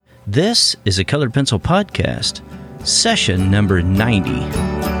This is a Colored Pencil Podcast, session number 90.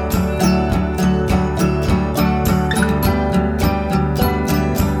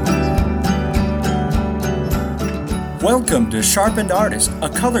 Welcome to Sharpened Artist, a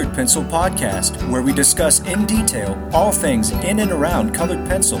Colored Pencil Podcast, where we discuss in detail all things in and around colored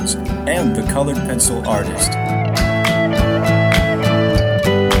pencils and the colored pencil artist.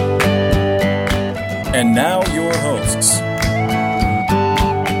 And now your hosts,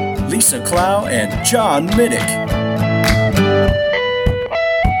 Lisa Clow and John Middick.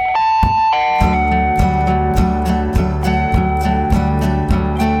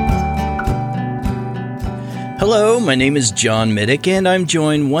 Hello, my name is John Middick, and I'm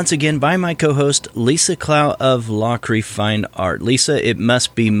joined once again by my co-host, Lisa Clow of Lachri Fine Art. Lisa, it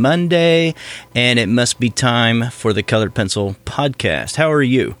must be Monday, and it must be time for the Colored Pencil Podcast. How are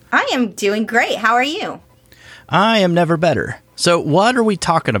you? I am doing great. How are you? I am never better. So what are we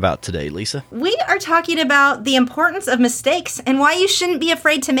talking about today, Lisa? We are talking about the importance of mistakes and why you shouldn't be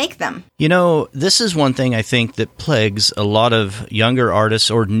afraid to make them. You know, this is one thing I think that plagues a lot of younger artists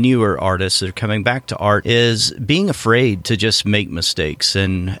or newer artists that are coming back to art is being afraid to just make mistakes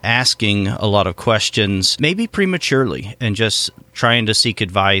and asking a lot of questions, maybe prematurely, and just trying to seek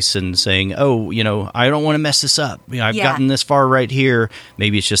advice and saying, oh, you know, I don't want to mess this up. You know, I've gotten this far right here.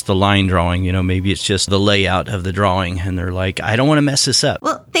 Maybe it's just the line drawing, you know, maybe it's just the layout of the drawing. And they're like, I don't want to mess this up.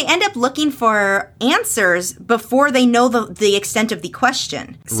 Well, they end up looking for answers before they know the extent of the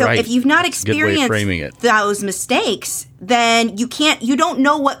question. So if you've not experienced those mistakes, then you don't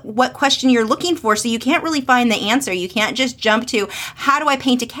know what question you're looking for, so you can't really find the answer. You can't just jump to, how do I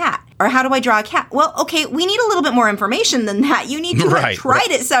paint a cat? Or how do I draw a cat? Well, okay, we need a little bit more information than that. You need to have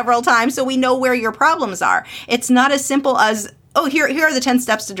tried it several times so we know where your problems are. It's not as simple as, oh, here are the 10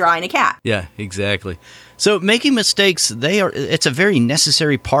 steps to drawing a cat. Yeah, exactly. So making mistakes, it's a very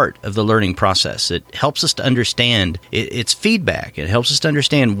necessary part of the learning process. It helps us to understand, it's feedback. It helps us to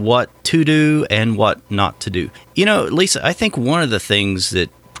understand what to do and what not to do. You know, Lisa, I think one of the things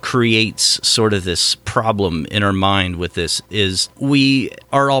that creates sort of this problem in our mind with this is we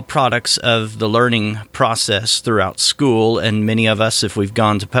are all products of the learning process throughout school, and many of us, if we've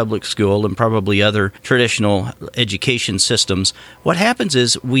gone to public school and probably other traditional education systems, what happens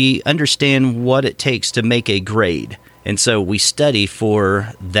is we understand what it takes to make a grade, and so we study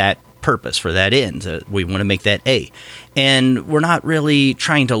for that purpose, for that end. We want to make that A. And we're not really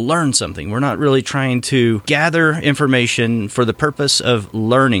trying to learn something. We're not really trying to gather information for the purpose of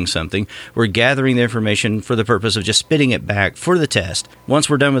learning something. We're gathering the information for the purpose of just spitting it back for the test. Once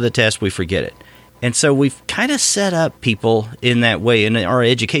we're done with the test, we forget it. And so we've kind of set up people in that way in our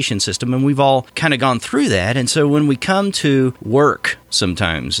education system, and we've all kind of gone through that. And so when we come to work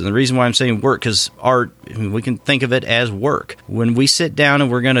sometimes, and the reason why I'm saying work, because art, we can think of it as work. When we sit down and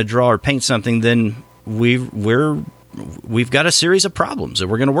we're going to draw or paint something, then we've got a series of problems that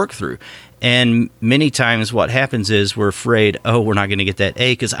we're going to work through. And many times what happens is we're afraid, we're not going to get that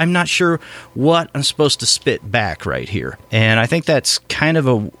A because I'm not sure what I'm supposed to spit back right here. And I think that's kind of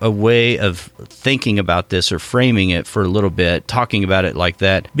a way of thinking about this or framing it for a little bit, talking about it like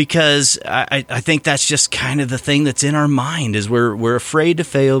that, because I think that's just kind of the thing that's in our mind is we're afraid to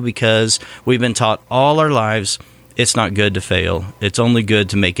fail because we've been taught all our lives it's not good to fail. It's only good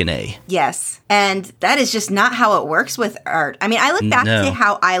to make an A. Yes. And that is just not how it works with art. I mean, I look back to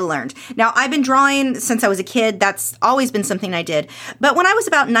how I learned. Now, I've been drawing since I was a kid. That's always been something I did. But when I was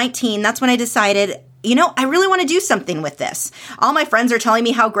about 19, that's when I decided, you know, I really want to do something with this. All my friends are telling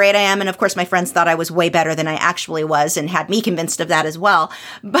me how great I am. And of course, my friends thought I was way better than I actually was and had me convinced of that as well.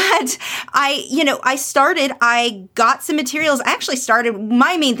 But I got some materials. I actually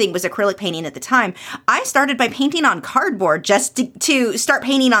my main thing was acrylic painting at the time. I started by painting on cardboard just to start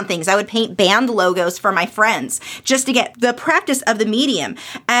painting on things. I would paint band logos for my friends just to get the practice of the medium.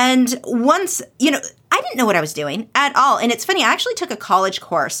 And once, I didn't know what I was doing at all. And it's funny, I actually took a college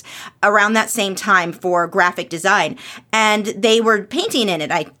course around that same time for graphic design, and they were painting in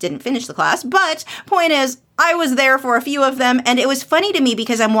it. I didn't finish the class, but point is, I was there for a few of them, and it was funny to me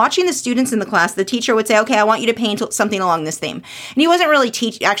because I'm watching the students in the class. The teacher would say, okay, I want you to paint something along this theme. And he wasn't really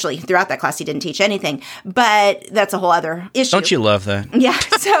actually, throughout that class, he didn't teach anything, but that's a whole other issue. Don't you love that? Yeah.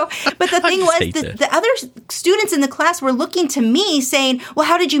 So, but the thing was, the other students in the class were looking to me saying, well,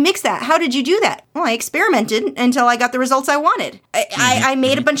 how did you mix that? How did you do that? Well, I experimented until I got the results I wanted. I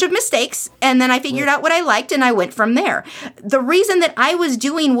made a bunch of mistakes, and then I figured out what I liked, and I went from there. The reason that I was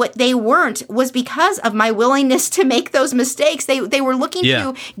doing what they weren't was because of my will willingness to make those mistakes. They were looking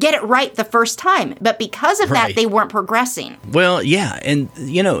to get it right the first time. But because of that, they weren't progressing. Well, yeah. And,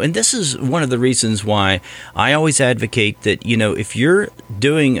 and this is one of the reasons why I always advocate that, if you're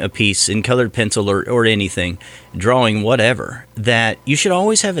doing a piece in colored pencil or anything, drawing, whatever, that you should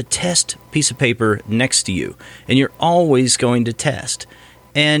always have a test piece of paper next to you. And you're always going to test.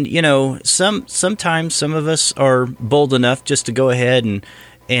 And, sometimes some of us are bold enough just to go ahead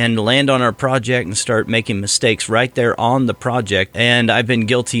and land on our project and start making mistakes right there on the project. And I've been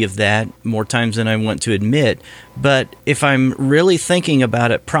guilty of that more times than I want to admit. But if I'm really thinking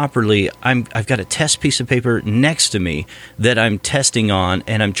about it properly, I've got a test piece of paper next to me that I'm testing on,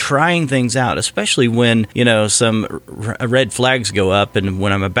 and I'm trying things out, especially when, some red flags go up, and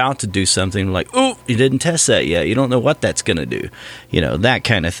when I'm about to do something, I'm like, oh, you didn't test that yet. You don't know what that's going to do. That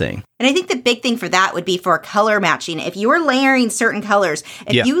kind of thing. And I think the big thing for that would be for color matching. If you are layering certain colors,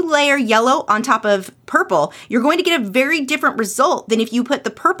 if you layer yellow on top of purple, you're going to get a very different result than if you put the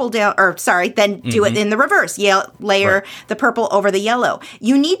purple down, then do it in the reverse. Layer the purple over the yellow.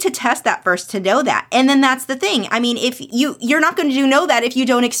 You need to test that first to know that. And then that's the thing. I mean, if you're not going to know that if you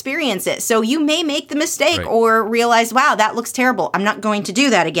don't experience it. So you may make the mistake or realize, wow, that looks terrible. I'm not going to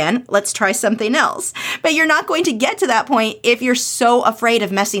do that again. Let's try something else. But you're not going to get to that point if you're so afraid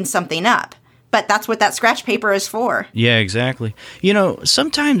of messing something up. But that's what that scratch paper is for. Yeah, exactly.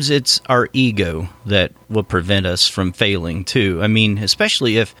 Sometimes it's our ego that will prevent us from failing, too. I mean,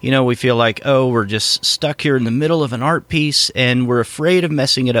 especially if, we feel like, we're just stuck here in the middle of an art piece and we're afraid of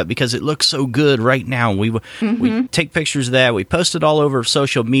messing it up because it looks so good right now. We take pictures of that. We post it all over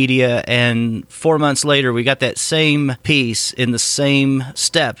social media. And 4 months later, we got that same piece in the same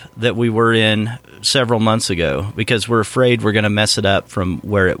step that we were in several months ago because we're afraid we're going to mess it up from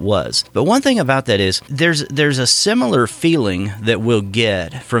where it was. But one thing about that is there's a similar feeling that we'll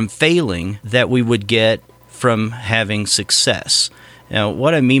get from failing that we would get from having success. Now,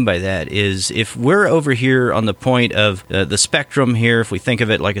 what I mean by that is if we're over here on the point of the spectrum here, if we think of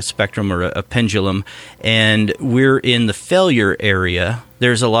it like a spectrum or a pendulum, and we're in the failure area,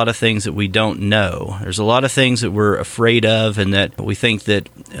 there's a lot of things that we don't know. There's a lot of things that we're afraid of and that we think that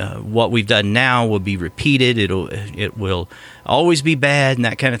what we've done now will be repeated. It will always be bad and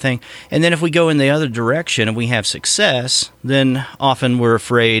that kind of thing. And then if we go in the other direction and we have success, then often we're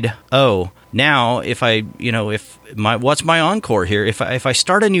afraid, now what's my encore here? If I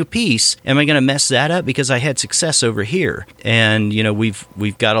start a new piece, am I going to mess that up because I had success over here? And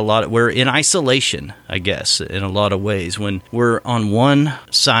we've got we're in isolation, I guess, in a lot of ways when we're on one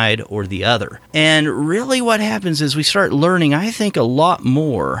side or the other. And really what happens is we start learning, I think, a lot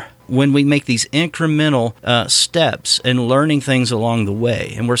more when we make these incremental steps and learning things along the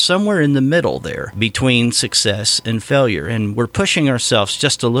way. And we're somewhere in the middle there between success and failure. And we're pushing ourselves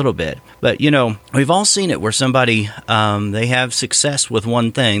just a little bit. But, we've all seen it where somebody, they have success with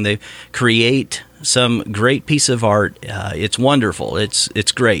one thing. They create some great piece of art. It's wonderful.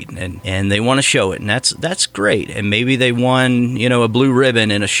 It's great. And they want to show it. And that's great. And maybe they won, a blue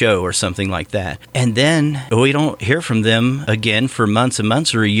ribbon in a show or something like that. And then we don't hear from them again for months and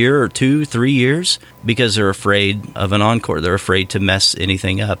months or a year or 2, 3 years because they're afraid of an encore. They're afraid to mess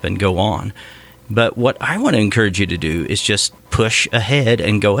anything up and go on. But what I want to encourage you to do is just push ahead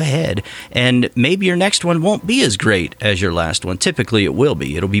and go ahead. And maybe your next one won't be as great as your last one. Typically it will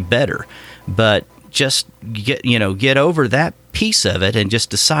be. It'll be better. But just get over that piece of it and just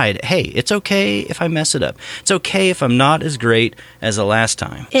decide, hey, it's okay if I mess it up. It's okay if I'm not as great as the last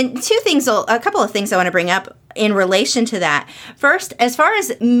time. And a couple of things I want to bring up in relation to that. First, as far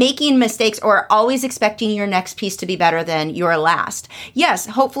as making mistakes or always expecting your next piece to be better than your last, yes,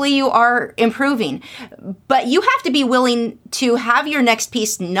 hopefully you are improving, but you have to be willing to have your next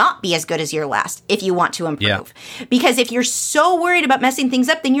piece not be as good as your last if you want to improve. Yeah. Because if you're so worried about messing things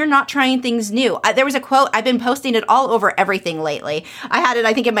up, then you're not trying things new. There was a quote, I've been posting it all over everything lately. I had it,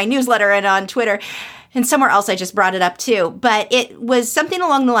 I think, in my newsletter and on Twitter. And somewhere else I just brought it up too. But it was something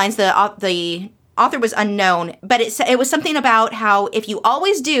along the lines, the author was unknown, but it was something about how if you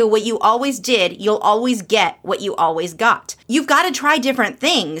always do what you always did, you'll always get what you always got. You've got to try different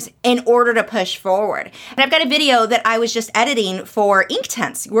things in order to push forward. And I've got a video that I was just editing for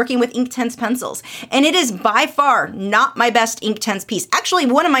Inktense, working with Inktense pencils. And it is by far not my best Inktense piece. Actually,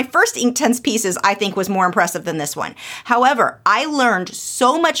 one of my first Inktense pieces I think was more impressive than this one. However, I learned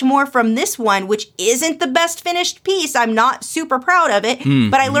so much more from this one, which isn't the best finished piece. I'm not super proud of it,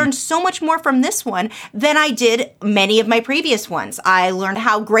 but I learned so much more from this this one than I did many of my previous ones. I learned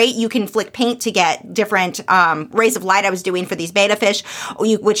how great you can flick paint to get different rays of light I was doing for these betta fish,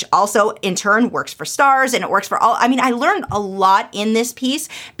 which also in turn works for stars, and it works for all. I mean, I learned a lot in this piece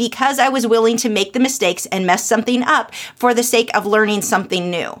because I was willing to make the mistakes and mess something up for the sake of learning something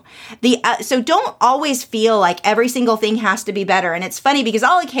new. So don't always feel like every single thing has to be better. And it's funny because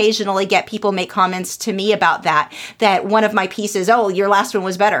I'll occasionally get people make comments to me about that one of my pieces, oh, your last one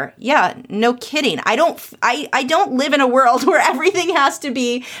was better. Yeah, no kidding. I don't live in a world where everything has to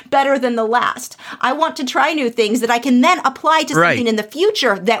be better than the last. I want to try new things that I can then apply to something in the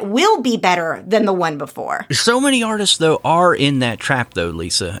future that will be better than the one before. So many artists, though, are in that trap, though,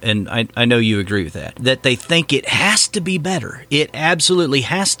 Lisa, and I know you agree with that they think it has to be better. It absolutely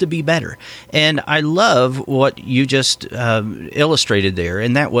has to be better. And I love what you just illustrated there,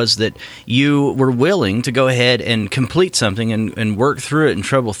 and that was that you were willing to go ahead and complete something and work through it and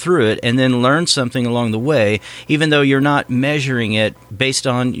trouble through it, and then learn something along the way, even though you're not measuring it based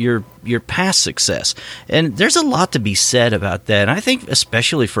on your past success. And there's a lot to be said about that. And I think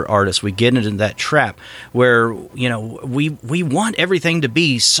especially for artists, we get into that trap where, we want everything to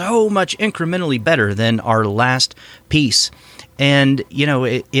be so much incrementally better than our last piece. And,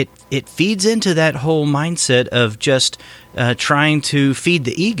 it feeds into that whole mindset of just trying to feed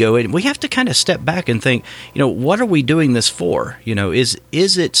the ego. And we have to kind of step back and think, what are we doing this for?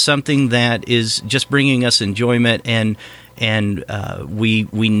 Is it something that is just bringing us enjoyment and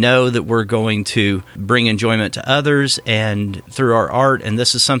we know that we're going to bring enjoyment to others and through our art, and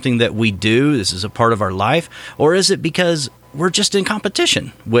this is something that we do, this is a part of our life? Or is it because we're just in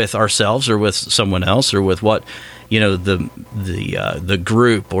competition with ourselves or with someone else or with what, the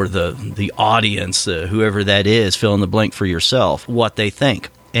group or the audience, whoever that is, fill in the blank for yourself, what they think?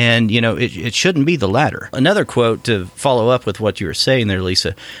 And, it shouldn't be the latter. Another quote to follow up with what you were saying there,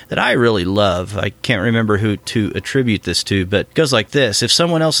 Lisa, that I really love, I can't remember who to attribute this to, but it goes like this: if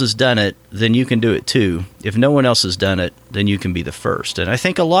someone else has done it, then you can do it too. If no one else has done it, then you can be the first. And I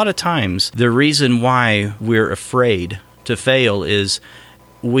think a lot of times the reason why we're afraid to fail is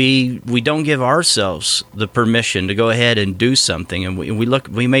we don't give ourselves the permission to go ahead and do something, and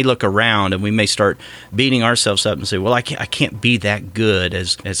we may look around and we may start beating ourselves up and say, well, I can't be that good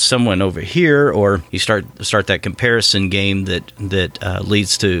as someone over here, or you start that comparison game that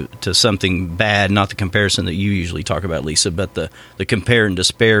leads to something bad, not the comparison that you usually talk about, Lisa, but the compare and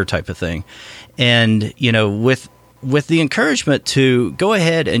despair type of thing. And with the encouragement to go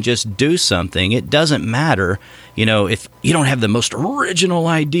ahead and just do something, it doesn't matter, if you don't have the most original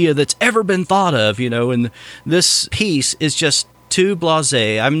idea that's ever been thought of, and this piece is just too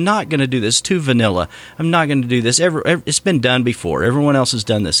blasé. I'm not going to do this. Too vanilla. I'm not going to do this. It's been done before. Everyone else has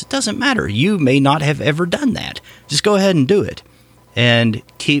done this. It doesn't matter. You may not have ever done that. Just go ahead and do it and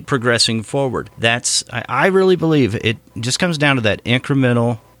keep progressing forward. I really believe it just comes down to that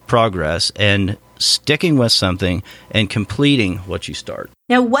incremental progress and sticking with something and completing what you start.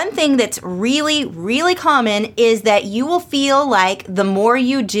 Now, one thing that's really, really common is that you will feel like the more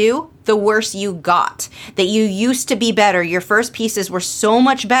you do, the worse you got. That you used to be better. Your first pieces were so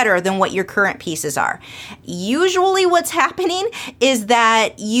much better than what your current pieces are. Usually what's happening is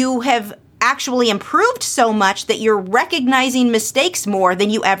that you have actually improved so much that you're recognizing mistakes more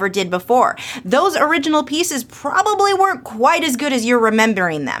than you ever did before. Those original pieces probably weren't quite as good as you're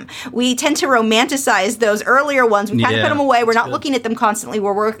remembering them. We tend to romanticize those earlier ones. We kind of put them away. We're not looking at them constantly.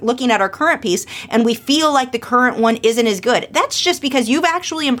 We're looking at our current piece, and we feel like the current one isn't as good. That's just because you've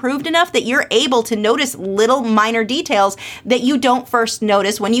actually improved enough that you're able to notice little minor details that you don't first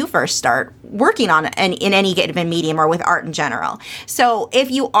notice when you first start working on it in any given medium or with art in general. So if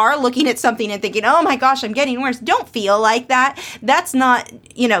you are looking at something and thinking, oh my gosh, I'm getting worse, don't feel like that. That's not,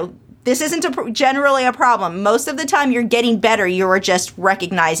 this isn't generally a problem. Most of the time you're getting better. You're just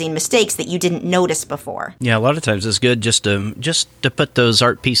recognizing mistakes that you didn't notice before. Yeah, a lot of times it's good just to put those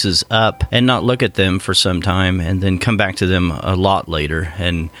art pieces up and not look at them for some time and then come back to them a lot later.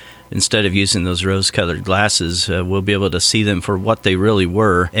 And instead of using those rose-colored glasses, we'll be able to see them for what they really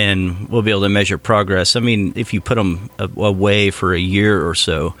were, and we'll be able to measure progress. I mean, if you put them away for a year or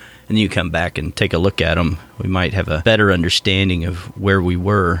so, and you come back and take a look at them, we might have a better understanding of where we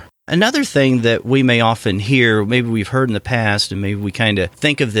were. Another thing that we may often hear, maybe we've heard in the past, and maybe we kind of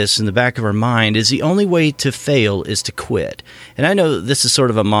think of this in the back of our mind, is the only way to fail is to quit. And I know this is sort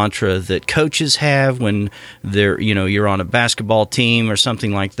of a mantra that coaches have when you're on a basketball team or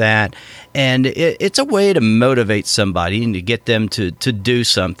something like that. And it's a way to motivate somebody and to get them to do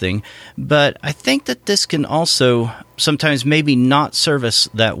something. But I think that this can also sometimes maybe not serve us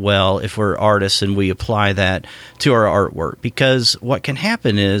that well if we're artists and we apply that to our artwork. Because what can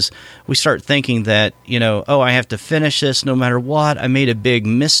happen is we start thinking that, I have to finish this no matter what. I made a big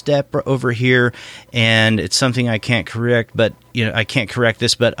misstep over here and it's something I can't correct, but I can't correct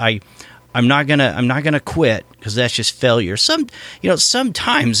this, but I'm not gonna quit because that's just failure.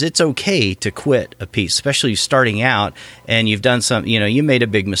 Sometimes it's okay to quit a piece, especially starting out and you've done you made a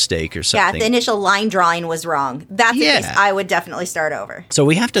big mistake or something. Yeah, the initial line drawing was wrong. That's the case. I would definitely start over. So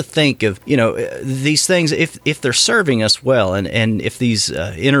we have to think of, these things, if they're serving us well, and if these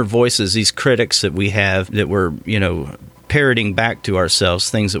inner voices, these critics that we have that we're, parroting back to ourselves,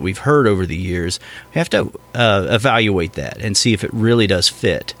 things that we've heard over the years, we have to evaluate that and see if it really does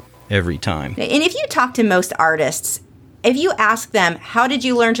fit every time. And if you talk to most artists, if you ask them, how did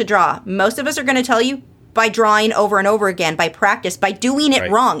you learn to draw? Most of us are going to tell you by drawing over and over again, by practice, by doing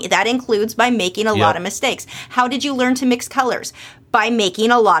it wrong. That includes by making a lot of mistakes. How did you learn to mix colors? By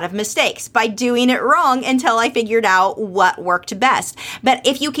making a lot of mistakes, by doing it wrong until I figured out what worked best. But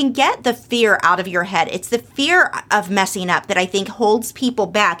if you can get the fear out of your head, it's the fear of messing up that I think holds people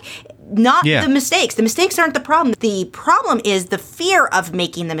back. Not the mistakes. The mistakes aren't the problem. The problem is the fear of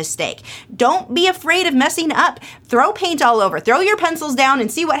making the mistake. Don't be afraid of messing up. Throw paint all over. Throw your pencils down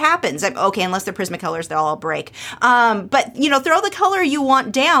and see what happens. Okay, unless they're Prismacolors, they'll all break. But, throw the color you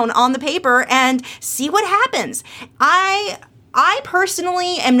want down on the paper and see what happens. I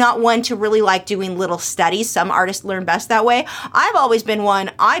personally am not one to really like doing little studies. Some artists learn best that way. I've always been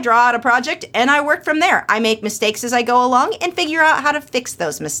one. I draw out a project and I work from there. I make mistakes as I go along and figure out how to fix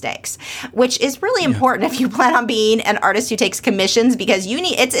those mistakes, which is really important if you plan on being an artist who takes commissions, because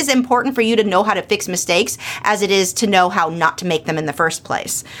it's as important for you to know how to fix mistakes as it is to know how not to make them in the first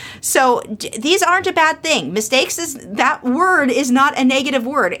place. So these aren't a bad thing. Mistakes that word is not a negative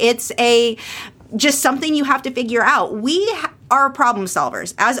word. It's just something you have to figure out. We are problem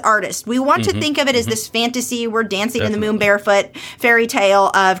solvers as artists. We want to think of it as this fantasy, we're dancing in the moon barefoot fairy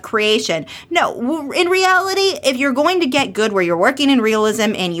tale of creation. No, in reality, if you're going to get good where you're working in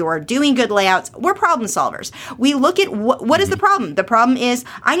realism and you are doing good layouts, we're problem solvers. We look at what is the problem? The problem is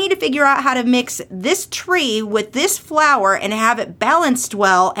I need to figure out how to mix this tree with this flower and have it balanced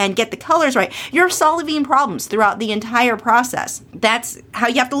well and get the colors right. You're solving problems throughout the entire process. That's how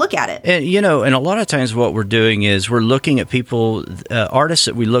you have to look at it. And, and a lot of times what we're doing is we're looking at people, artists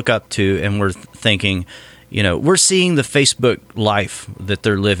that we look up to, and we're thinking, we're seeing the Facebook life that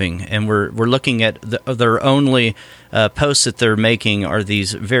they're living, and we're looking at their only posts that they're making are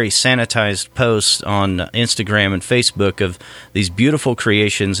these very sanitized posts on Instagram and Facebook of these beautiful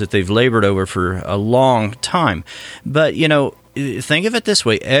creations that they've labored over for a long time. But, think of it this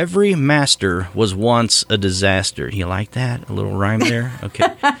way. Every master was once a disaster. You like that? A little rhyme there? Okay.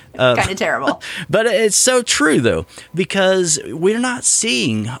 Kind of terrible. But it's so true, though, because we're not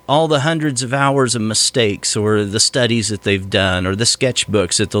seeing all the hundreds of hours of mistakes or the studies that they've done or the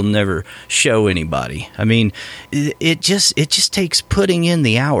sketchbooks that they'll never show anybody. I mean, it just takes putting in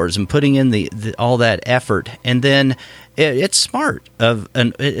the hours and putting in all that effort, and then it's smart.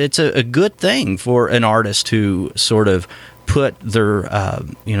 It's a good thing for an artist to sort of put their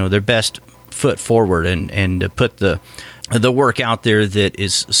best foot forward and put the work out there that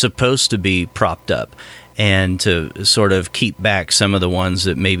is supposed to be propped up, and to sort of keep back some of the ones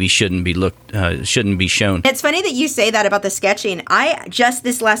that maybe shouldn't be shown. It's funny that you say that about the sketching. I just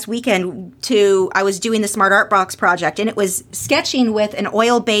this last weekend I was doing the Smart Art Box project, and it was sketching with an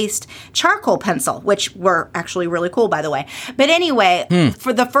oil-based charcoal pencil, which were actually really cool, by the way. But anyway,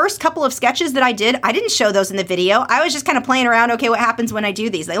 for the first couple of sketches that I didn't show those in the video. I was just kind of playing around. Okay, what happens when I do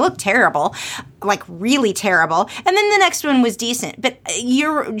these? They look terrible, like really terrible. And then the next one was decent. But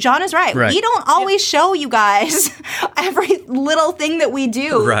John is right. We don't always show you guys every little thing that we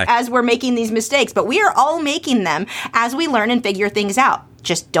do as we're making these mistakes, but we are all making them as we learn and figure things out.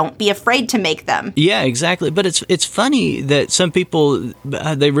 Just don't be afraid to make them. Yeah, exactly. But it's funny that some people,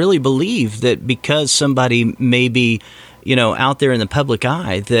 they really believe that because somebody may be out there in the public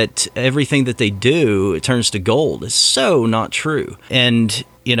eye, that everything that they do turns to gold. It's so not true. And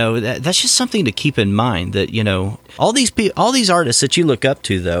that's just something to keep in mind, that all these artists that you look up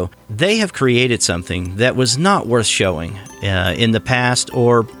to, though, they have created something that was not worth showing in the past,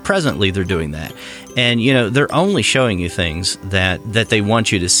 or presently they're doing that. And they're only showing you things that they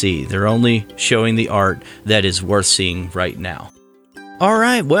want you to see. They're only showing the art that is worth seeing right now. All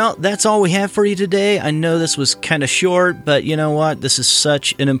right, well, that's all we have for you today. I know this was kind of short, but you know what? This is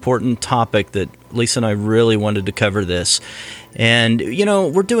such an important topic that Lisa and I really wanted to cover this. And,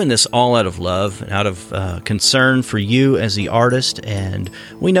 we're doing this all out of love, out of concern for you as the artist, and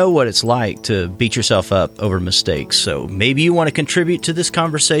we know what it's like to beat yourself up over mistakes. So maybe you want to contribute to this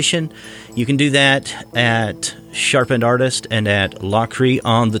conversation. You can do that at Sharpened Artist and at Lacree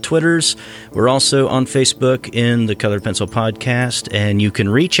on the Twitters. We're also on Facebook in the Colored Pencil Podcast, and you can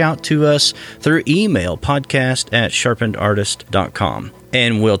reach out to us through email, podcast@sharpenedartist.com.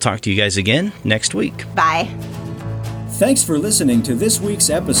 And we'll talk to you guys again next week. Bye. Thanks for listening to this week's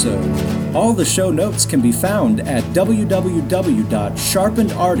episode. All the show notes can be found at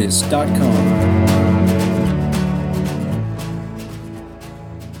www.sharpenedartist.com.